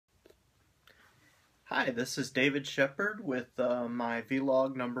Hi, this is David Sheppard with my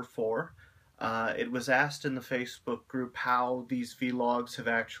vlog number 4. It was asked in the Facebook group how these vlogs have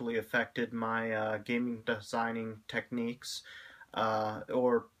actually affected my gaming designing techniques,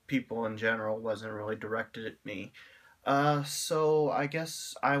 or people in general. Wasn't really directed at me. So I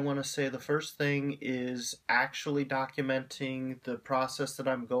guess I want to say the first thing is actually documenting the process that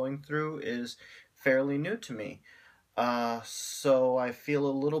I'm going through is fairly new to me. So I feel a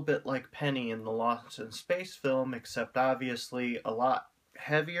little bit like Penny in the Lost in Space film, except obviously a lot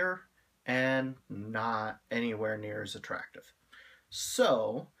heavier and not anywhere near as attractive.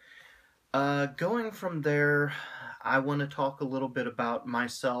 So, going from there, I want to talk a little bit about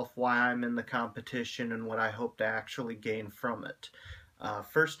myself, why I'm in the competition, and what I hope to actually gain from it.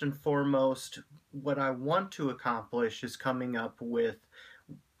 First and foremost, what I want to accomplish is coming up with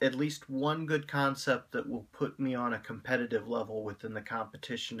at least one good concept that will put me on a competitive level within the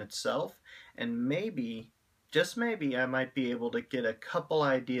competition itself, and maybe, just maybe, I might be able to get a couple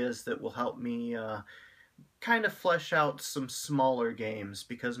ideas that will help me kind of flesh out some smaller games,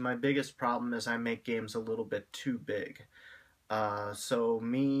 because my biggest problem is I make games a little bit too big. So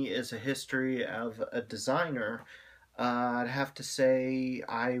me as a history of a designer, I'd have to say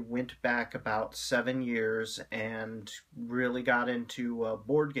I went back about 7 years and really got into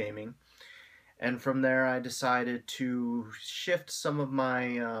board gaming. And from there I decided to shift some of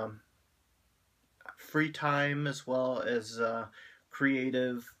my free time as well as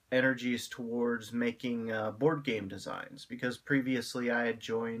creative energies towards making board game designs, because previously I had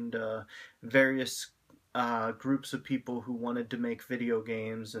joined various groups of people who wanted to make video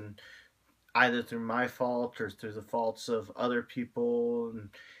games, and either through my fault or through the faults of other people, and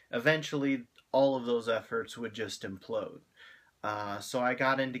eventually all of those efforts would just implode. So I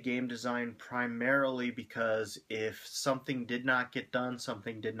got into game design primarily because if something did not get done,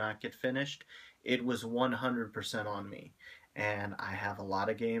 something did not get finished, it was 100% on me. And I have a lot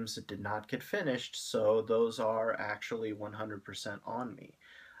of games that did not get finished, so those are actually 100% on me.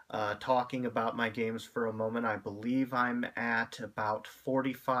 Talking about my games for a moment, I believe I'm at about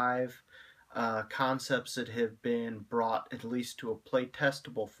 45 concepts that have been brought at least to a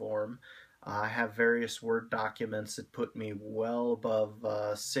play-testable form. I have various Word documents that put me well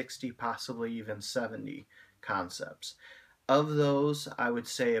above 60, possibly even 70 concepts. Of those, I would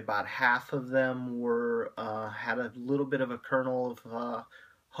say about half of them were had a little bit of a kernel of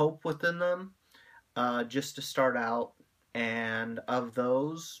hope within them, just to start out. And of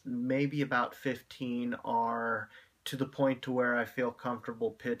those, maybe about 15 are to the point to where I feel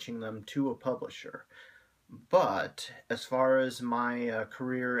comfortable pitching them to a publisher. But as far as my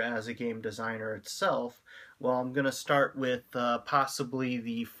career as a game designer itself, well, I'm going to start with possibly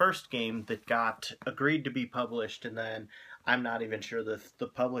the first game that got agreed to be published, and then I'm not even sure that the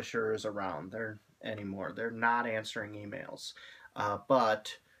publisher is around there anymore. They're not answering emails.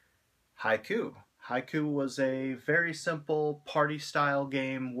 But Haiku. Haiku was a very simple party-style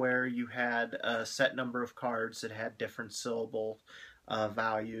game where you had a set number of cards that had different syllable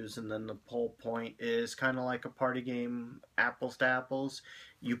values, and then the whole point is kind of like a party game, apples to apples.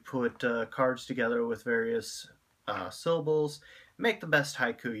 You put cards together with various syllables, make the best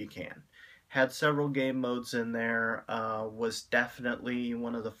haiku you can. Had several game modes in there, was definitely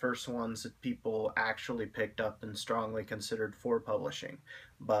one of the first ones that people actually picked up and strongly considered for publishing.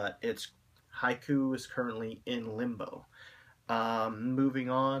 But Haiku is currently in limbo. Moving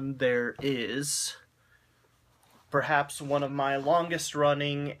on, there is perhaps one of my longest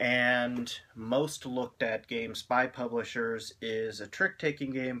running and most looked at games by publishers is a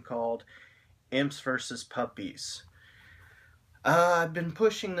trick-taking game called Imps vs. Puppies. I've been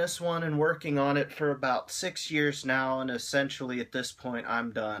pushing this one and working on it for about 6 years now, and essentially at this point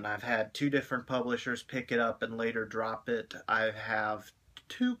I'm done. I've had 2 different publishers pick it up and later drop it. I have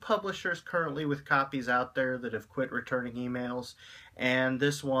 2 publishers currently with copies out there that have quit returning emails, and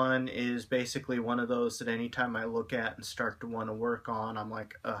this one is basically one of those that anytime I look at and start to want to work on, I'm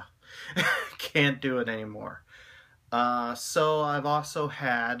like, ugh, can't do it anymore. So I've also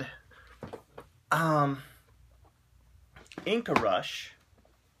had Inca Rush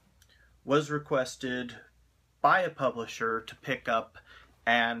was requested by a publisher to pick up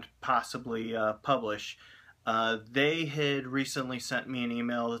and possibly publish. They had recently sent me an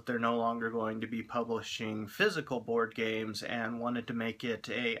email that they're no longer going to be publishing physical board games and wanted to make it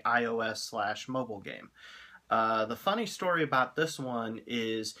a iOS/mobile game. The funny story about this one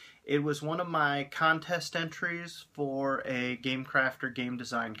is it was one of my contest entries for a Game Crafter game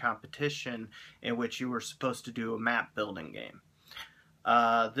design competition in which you were supposed to do a map building game.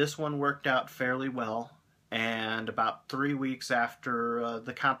 This one worked out fairly well, and about 3 weeks after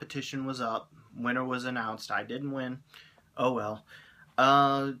the competition was up, winner was announced. I didn't win. Oh well.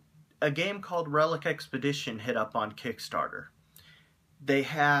 A game called Relic Expedition hit up on Kickstarter. They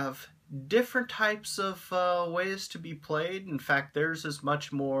have different types of ways to be played. In fact, theirs is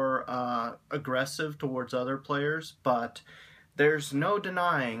much more aggressive towards other players, but there's no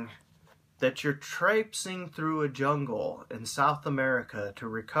denying that you're traipsing through a jungle in South America to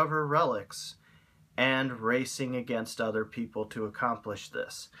recover relics and racing against other people to accomplish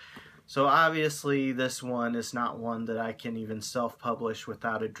this. So obviously this one is not one that I can even self-publish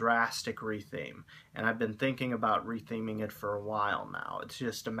without a drastic retheme. And I've been thinking about retheming it for a while now. It's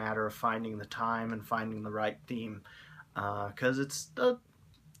just a matter of finding the time and finding the right theme. Because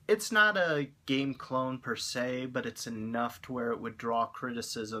it's not a game clone per se, but it's enough to where it would draw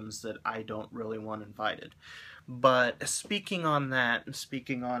criticisms that I don't really want invited. But speaking on that, and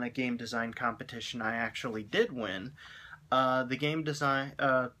speaking on a game design competition I actually did win, the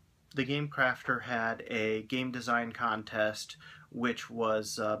Game Crafter had a game design contest which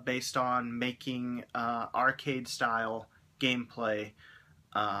was based on making arcade-style gameplay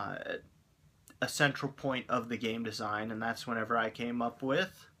a central point of the game design, and that's whenever I came up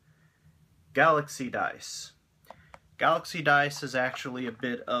with Galaxy Dice. Galaxy Dice is actually a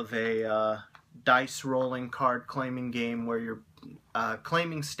bit of a dice rolling card claiming game where you're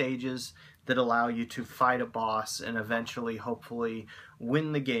claiming stages that allow you to fight a boss and eventually hopefully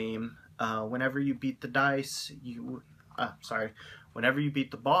win the game. Whenever you beat the dice, whenever you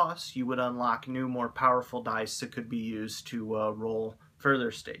beat the boss, you would unlock new, more powerful dice that could be used to roll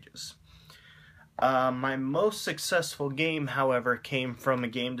further stages. My most successful game, however, came from a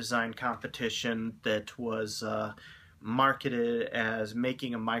game design competition that was marketed as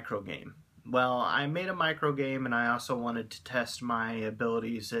making a microgame. Well, I made a microgame, and I also wanted to test my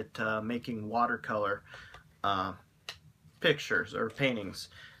abilities at making watercolor pictures or paintings,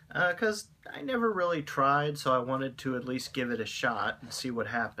 because I never really tried, so I wanted to at least give it a shot and see what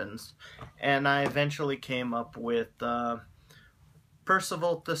happens. And I eventually came up with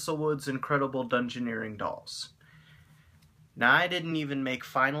Percival Thistlewood's Incredible Dungeoneering Dolls. Now, I didn't even make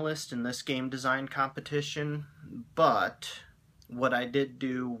finalist in this game design competition, but what I did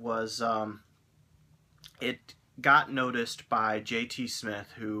do was it got noticed by J.T.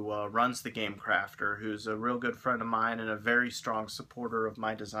 Smith, who runs the Game Crafter, who's a real good friend of mine and a very strong supporter of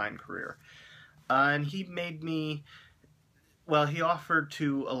my design career. And he made me, well, he offered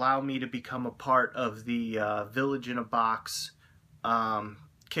to allow me to become a part of the Village in a Box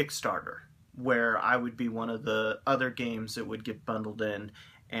Kickstarter, where I would be one of the other games that would get bundled in,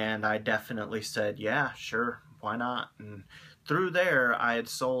 and I definitely said, yeah, sure, why not? And through there, I had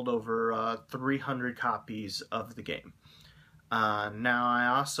sold over 300 copies of the game. Now, I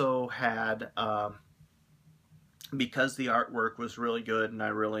also had, because the artwork was really good and I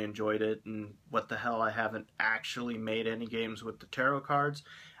really enjoyed it, and what the hell, I haven't actually made any games with the tarot cards,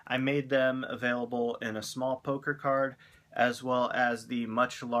 I made them available in a small poker card, as well as the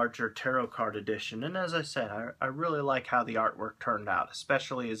much larger tarot card edition. And as I said, I really like how the artwork turned out,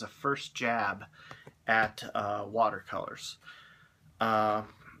 especially as a first jab at watercolors.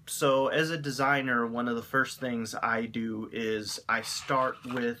 So as a designer, one of the first things I do is I start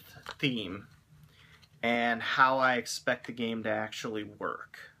with theme and how I expect the game to actually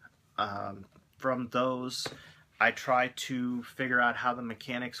work. From those, I try to figure out how the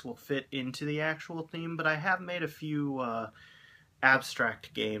mechanics will fit into the actual theme, but I have made a few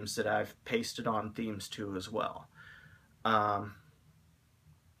abstract games that I've pasted on themes to as well.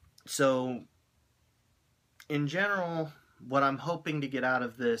 So, in general, what I'm hoping to get out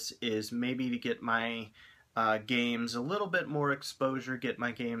of this is maybe to get my games a little bit more exposure, get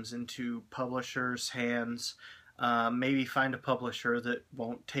my games into publishers' hands, maybe find a publisher that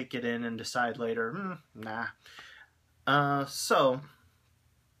won't take it in and decide later, nah. So,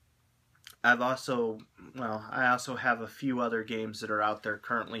 I also have a few other games that are out there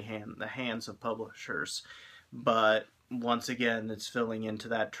currently in the hands of publishers, but once again, it's filling into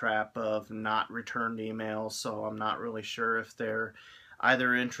that trap of not returned emails, so I'm not really sure if they're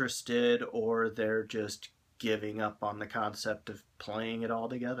either interested or they're just giving up on the concept of playing it all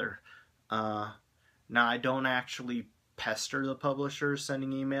together. Now, I don't actually pester the publishers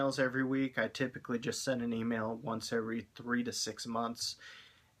sending emails every week. I typically just send an email once every 3 to 6 months,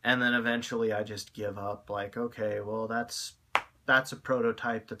 and then eventually I just give up, like, okay, well, that's a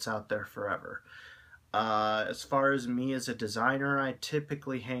prototype that's out there forever. As far as me as a designer, I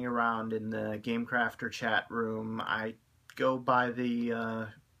typically hang around in the Game Crafter chat room. I go by the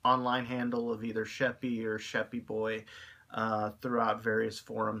online handle of either Sheppy or Sheppy Boy throughout various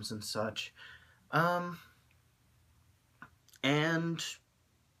forums and such. And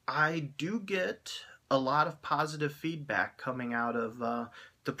I do get a lot of positive feedback coming out of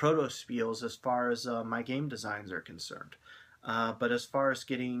the proto spiels as far as my game designs are concerned. But as far as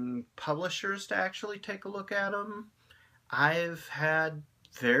getting publishers to actually take a look at them, I've had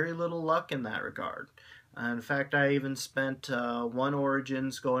very little luck in that regard. In fact, I even spent one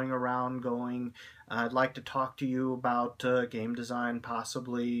Origins going around going, I'd like to talk to you about game design,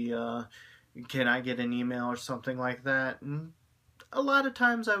 possibly. Can I get an email or something like that? And a lot of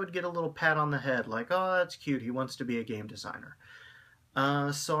times I would get a little pat on the head, like, oh, that's cute, he wants to be a game designer.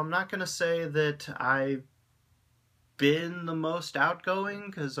 So I'm not going to say that I've been the most outgoing,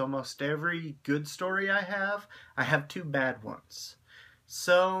 because almost every good story I have two bad ones.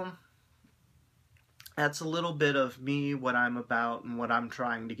 So that's a little bit of me, what I'm about, and what I'm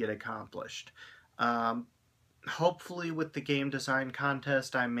trying to get accomplished. Hopefully with the game design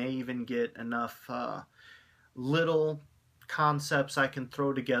contest, I may even get enough little concepts I can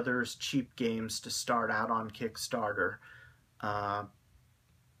throw together as cheap games to start out on Kickstarter.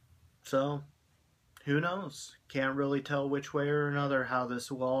 So, who knows? Can't really tell which way or another how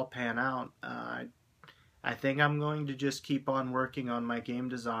this will all pan out. I think I'm going to just keep on working on my game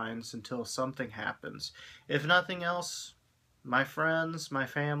designs until something happens. If nothing else, my friends, my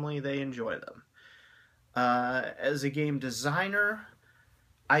family, they enjoy them. As a game designer,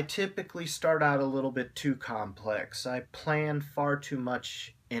 I typically start out a little bit too complex. I plan far too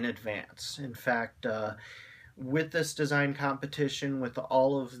much in advance. In fact, with this design competition, with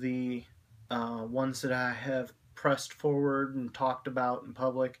all of the ones that I have pressed forward and talked about in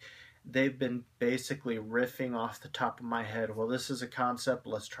public, they've been basically riffing off the top of my head. Well, this is a concept,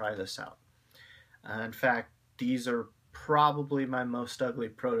 let's try this out. In fact, these are probably my most ugly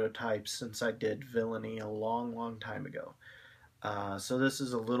prototypes since I did Villainy a long, long time ago. So this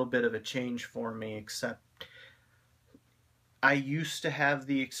is a little bit of a change for me, except I used to have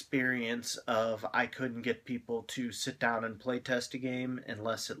the experience of I couldn't get people to sit down and play test a game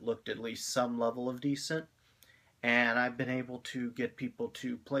unless it looked at least some level of decent. And I've been able to get people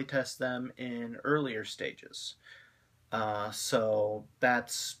to play test them in earlier stages. So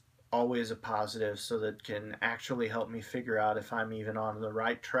that's always a positive, so that can actually help me figure out if I'm even on the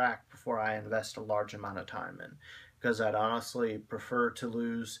right track before I invest a large amount of time in. Because I'd honestly prefer to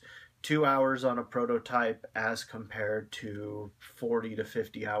lose 2 hours on a prototype as compared to 40 to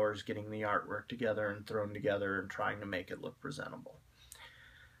 50 hours getting the artwork together and thrown together and trying to make it look presentable.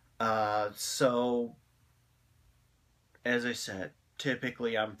 So, as I said,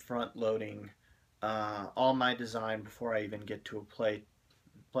 typically I'm front loading all my design before I even get to a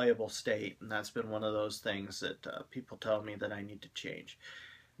playable state, and that's been one of those things that people tell me that I need to change.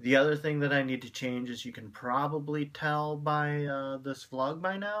 The other thing that I need to change, as you can probably tell by this vlog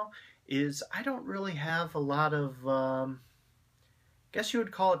by now, is I don't really have a lot of, I guess you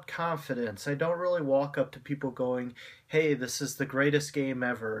would call it confidence. I don't really walk up to people going, hey, this is the greatest game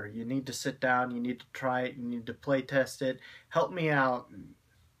ever. You need to sit down, you need to try it, you need to play test it. Help me out.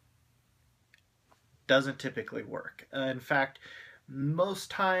 Doesn't typically work. In fact,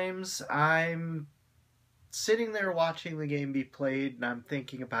 most times I'm sitting there watching the game be played and I'm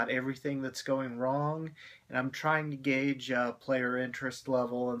thinking about everything that's going wrong, and I'm trying to gauge player interest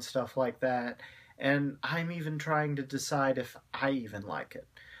level and stuff like that, and I'm even trying to decide if I even like it.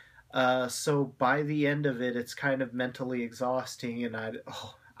 So by the end of it, it's kind of mentally exhausting, and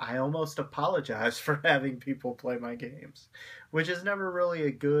I almost apologize for having people play my games, which is never really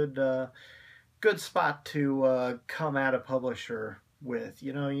a good spot to come at a publisher with.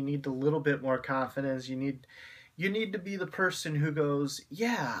 You know, you need a little bit more confidence. You need to be the person who goes,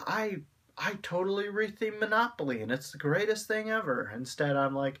 yeah, I totally retheme Monopoly and it's the greatest thing ever. Instead,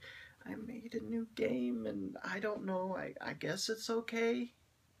 I'm like, I made a new game and I don't know, I guess it's okay.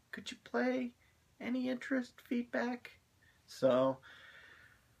 Could you play? Any interest? Feedback? So,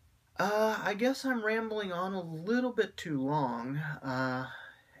 I guess I'm rambling on a little bit too long.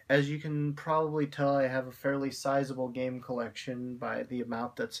 As you can probably tell, I have a fairly sizable game collection by the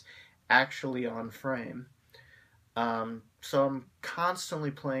amount that's actually on frame. So I'm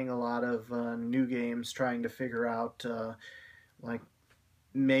constantly playing a lot of new games, trying to figure out like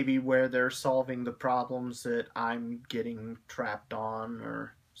maybe where they're solving the problems that I'm getting trapped on,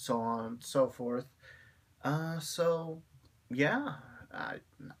 or so on and so forth. So yeah,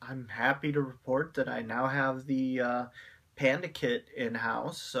 I'm happy to report that I now have the Panda Kit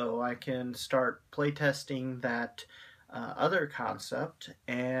in-house, so I can start playtesting that other concept.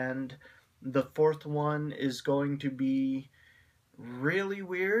 And the fourth one is going to be really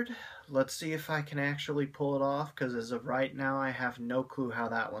weird. Let's see if I can actually pull it off, because as of right now I have no clue how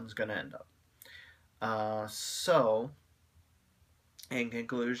that one's going to end up. So In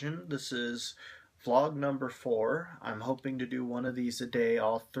conclusion, this is vlog number 4. I'm hoping to do one of these a day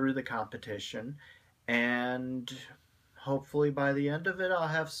all through the competition, and hopefully by the end of it I'll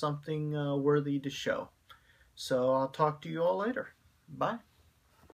have something worthy to show. So I'll talk to you all later. Bye.